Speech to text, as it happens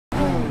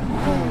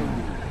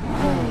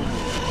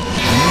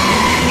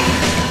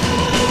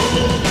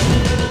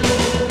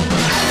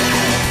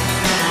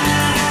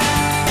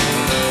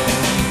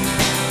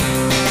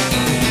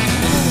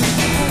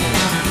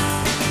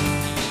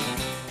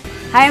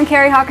Hi, I'm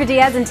Carrie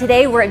Hawker-Diaz, and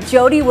today we're at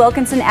Jody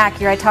Wilkinson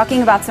Acura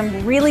talking about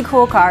some really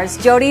cool cars.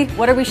 Jody,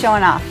 what are we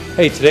showing off?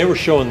 Hey, today we're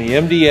showing the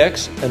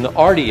MDX and the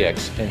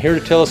RDX, and here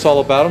to tell us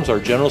all about them is our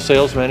General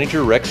Sales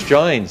Manager, Rex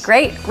Gines.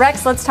 Great.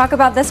 Rex, let's talk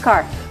about this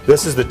car.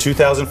 This is the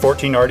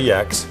 2014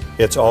 RDX.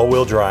 It's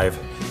all-wheel drive.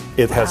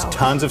 It has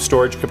tons of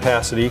storage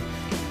capacity.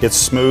 It's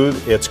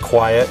smooth, it's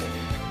quiet,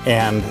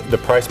 and the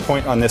price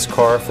point on this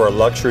car for a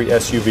luxury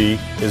SUV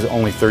is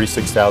only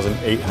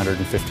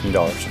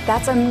 $36,815.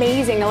 That's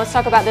amazing. Now let's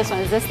talk about this one.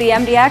 Is this the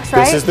MDX,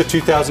 right? This is the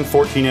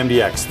 2014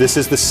 MDX. This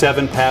is the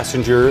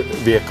 7-passenger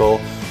vehicle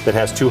that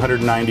has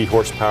 290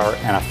 horsepower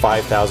and a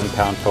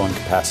 5,000-pound towing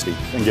capacity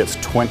and gets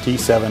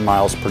 27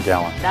 miles per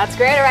gallon. That's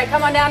great. All right,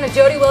 come on down to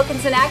Jody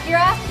Wilkinson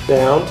Acura.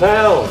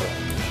 Downtown.